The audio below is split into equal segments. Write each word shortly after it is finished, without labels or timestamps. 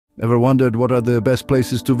Ever wondered what are the best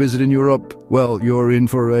places to visit in Europe? Well, you're in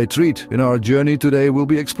for a treat. In our journey today, we'll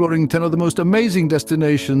be exploring 10 of the most amazing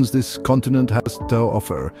destinations this continent has to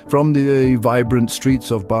offer. From the vibrant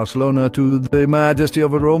streets of Barcelona to the majesty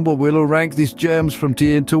of Rome, we'll rank these gems from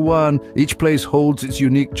 10 to 1. Each place holds its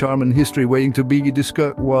unique charm and history waiting to be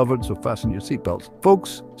discovered, so fasten your seatbelts.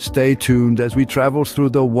 Folks, stay tuned as we travel through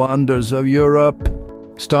the wonders of Europe.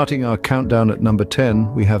 Starting our countdown at number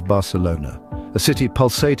 10, we have Barcelona. A city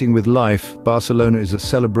pulsating with life, Barcelona is a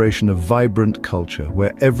celebration of vibrant culture,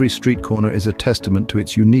 where every street corner is a testament to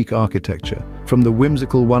its unique architecture. From the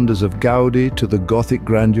whimsical wonders of Gaudi to the Gothic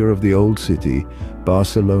grandeur of the old city,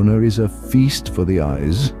 Barcelona is a feast for the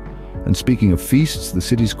eyes. And speaking of feasts, the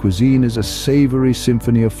city's cuisine is a savory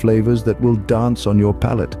symphony of flavors that will dance on your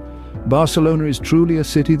palate. Barcelona is truly a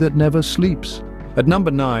city that never sleeps. At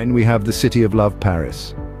number 9, we have the City of Love,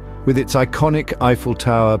 Paris. With its iconic Eiffel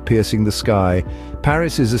Tower piercing the sky,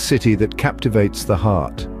 Paris is a city that captivates the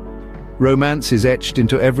heart. Romance is etched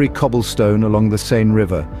into every cobblestone along the Seine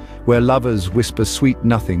River, where lovers whisper sweet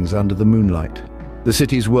nothings under the moonlight. The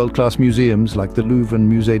city's world-class museums, like the Louvre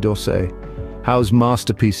and Musée d'Orsay, house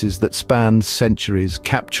masterpieces that span centuries,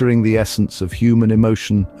 capturing the essence of human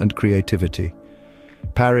emotion and creativity.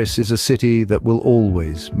 Paris is a city that will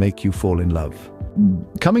always make you fall in love.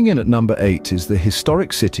 Coming in at number 8 is the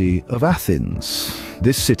historic city of Athens.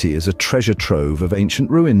 This city is a treasure trove of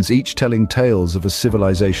ancient ruins, each telling tales of a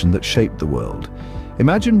civilization that shaped the world.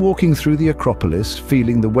 Imagine walking through the Acropolis,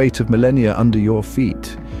 feeling the weight of millennia under your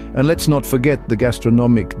feet. And let's not forget the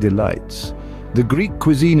gastronomic delights. The Greek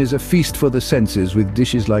cuisine is a feast for the senses, with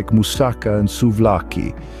dishes like moussaka and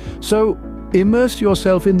souvlaki. So, immerse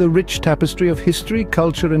yourself in the rich tapestry of history,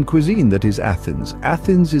 culture and cuisine that is Athens.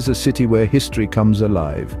 Athens is a city where history comes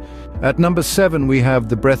alive. At number 7, we have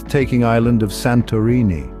the breathtaking island of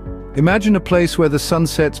Santorini. Imagine a place where the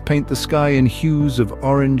sunsets paint the sky in hues of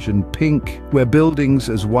orange and pink, where buildings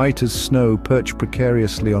as white as snow perch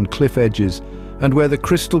precariously on cliff edges, and where the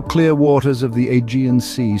crystal-clear waters of the Aegean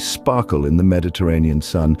Sea sparkle in the Mediterranean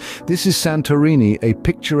sun. This is Santorini, a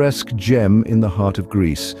picturesque gem in the heart of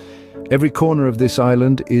Greece. Every corner of this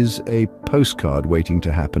island is a postcard waiting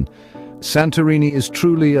to happen. Santorini is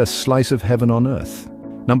truly a slice of heaven on earth.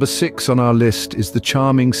 Number 6 on our list is the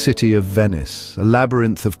charming city of Venice. A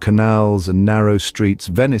labyrinth of canals and narrow streets,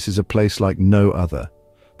 Venice is a place like no other.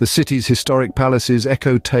 The city's historic palaces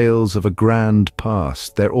echo tales of a grand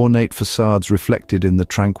past, their ornate facades reflected in the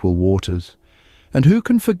tranquil waters. And who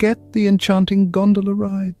can forget the enchanting gondola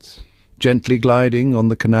rides? Gently gliding on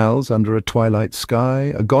the canals under a twilight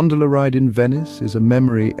sky, a gondola ride in Venice is a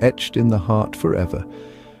memory etched in the heart forever.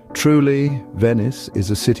 Truly, Venice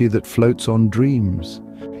is a city that floats on dreams.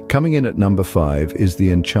 Coming in at number 5 is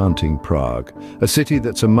the enchanting Prague, a city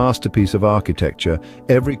that's a masterpiece of architecture.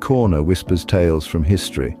 Every corner whispers tales from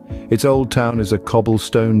history. Its old town is a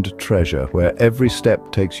cobblestoned treasure where every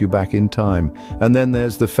step takes you back in time. And then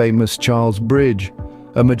there's the famous Charles Bridge,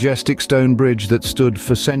 a majestic stone bridge that stood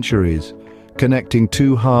for centuries, connecting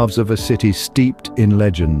two halves of a city steeped in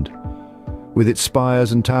legend. With its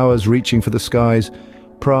spires and towers reaching for the skies,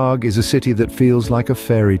 Prague is a city that feels like a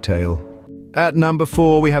fairy tale. At number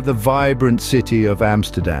 4, we have the vibrant city of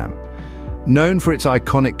Amsterdam. Known for its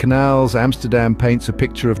iconic canals, Amsterdam paints a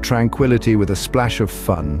picture of tranquility with a splash of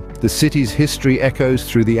fun. The city's history echoes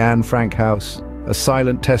through the Anne Frank house, a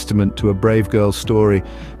silent testament to a brave girl's story.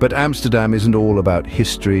 But Amsterdam isn't all about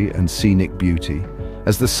history and scenic beauty.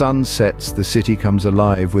 As the sun sets, the city comes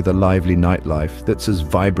alive with a lively nightlife that's as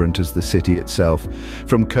vibrant as the city itself.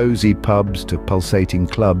 From cozy pubs to pulsating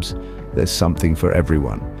clubs, there's something for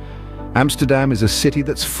everyone. Amsterdam is a city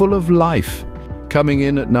that's full of life. Coming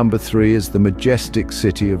in at number 3 is the majestic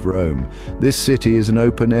city of Rome. This city is an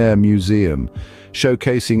open-air museum,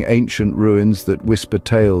 showcasing ancient ruins that whisper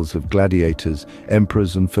tales of gladiators,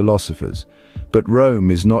 emperors and philosophers. But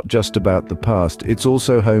Rome is not just about the past, it's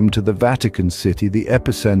also home to the Vatican City, the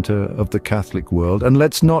epicenter of the Catholic world. And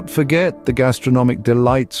let's not forget the gastronomic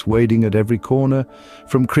delights waiting at every corner.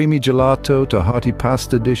 From creamy gelato to hearty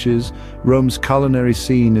pasta dishes, Rome's culinary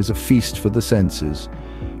scene is a feast for the senses.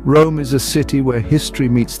 Rome is a city where history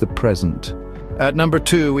meets the present. At number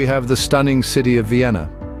 2, we have the stunning city of Vienna.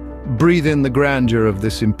 Breathe in the grandeur of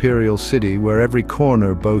this imperial city where every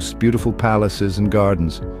corner boasts beautiful palaces and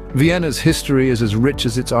gardens. Vienna's history is as rich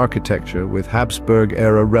as its architecture, with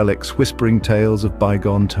Habsburg-era relics whispering tales of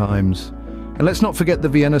bygone times. And let's not forget the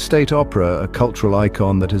Vienna State Opera, a cultural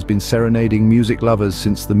icon that has been serenading music lovers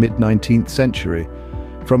since the mid-19th century.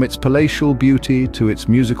 From its palatial beauty to its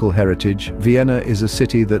musical heritage, Vienna is a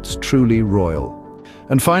city that's truly royal.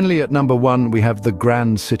 And finally, at number 1, we have the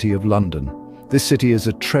grand city of London. This city is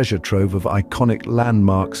a treasure trove of iconic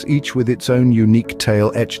landmarks, each with its own unique tale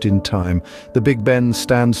etched in time. The Big Ben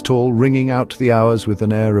stands tall, ringing out the hours with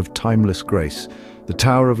an air of timeless grace. The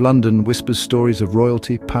Tower of London whispers stories of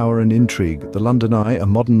royalty, power and intrigue. The London Eye, a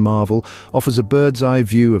modern marvel, offers a bird's-eye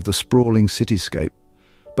view of the sprawling cityscape.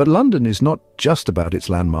 But London is not just about its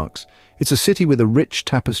landmarks. It's a city with a rich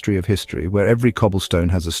tapestry of history, where every cobblestone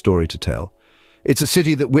has a story to tell. It's a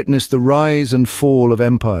city that witnessed the rise and fall of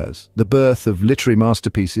empires, the birth of literary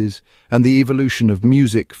masterpieces, and the evolution of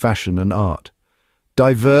music, fashion, and art.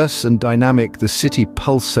 Diverse and dynamic, the city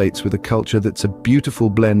pulsates with a culture that's a beautiful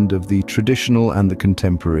blend of the traditional and the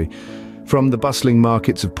contemporary. From the bustling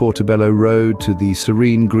markets of Portobello Road to the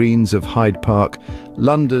serene greens of Hyde Park,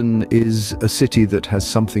 London is a city that has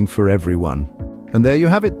something for everyone. And there you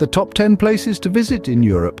have it, the top 10 places to visit in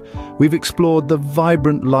Europe. We've explored the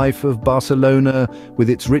vibrant life of Barcelona with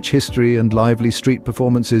its rich history and lively street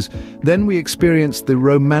performances. Then we experienced the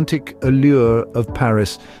romantic allure of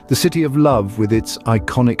Paris, the city of love with its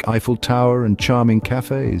iconic Eiffel Tower and charming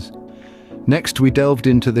cafes. Next, we delved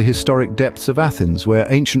into the historic depths of Athens,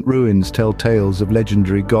 where ancient ruins tell tales of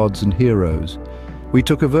legendary gods and heroes. We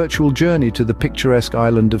took a virtual journey to the picturesque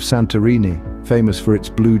island of Santorini, famous for its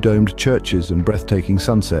blue-domed churches and breathtaking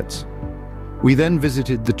sunsets. We then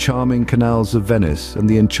visited the charming canals of Venice and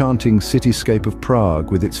the enchanting cityscape of Prague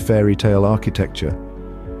with its fairy tale architecture.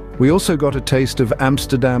 We also got a taste of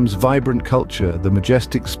Amsterdam's vibrant culture, the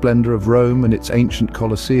majestic splendor of Rome and its ancient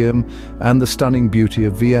Colosseum, and the stunning beauty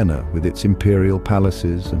of Vienna with its imperial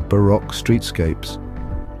palaces and Baroque streetscapes.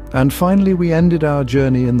 And finally, we ended our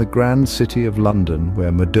journey in the grand city of London,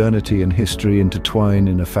 where modernity and history intertwine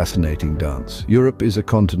in a fascinating dance. Europe is a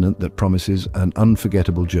continent that promises an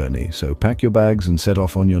unforgettable journey, so pack your bags and set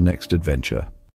off on your next adventure.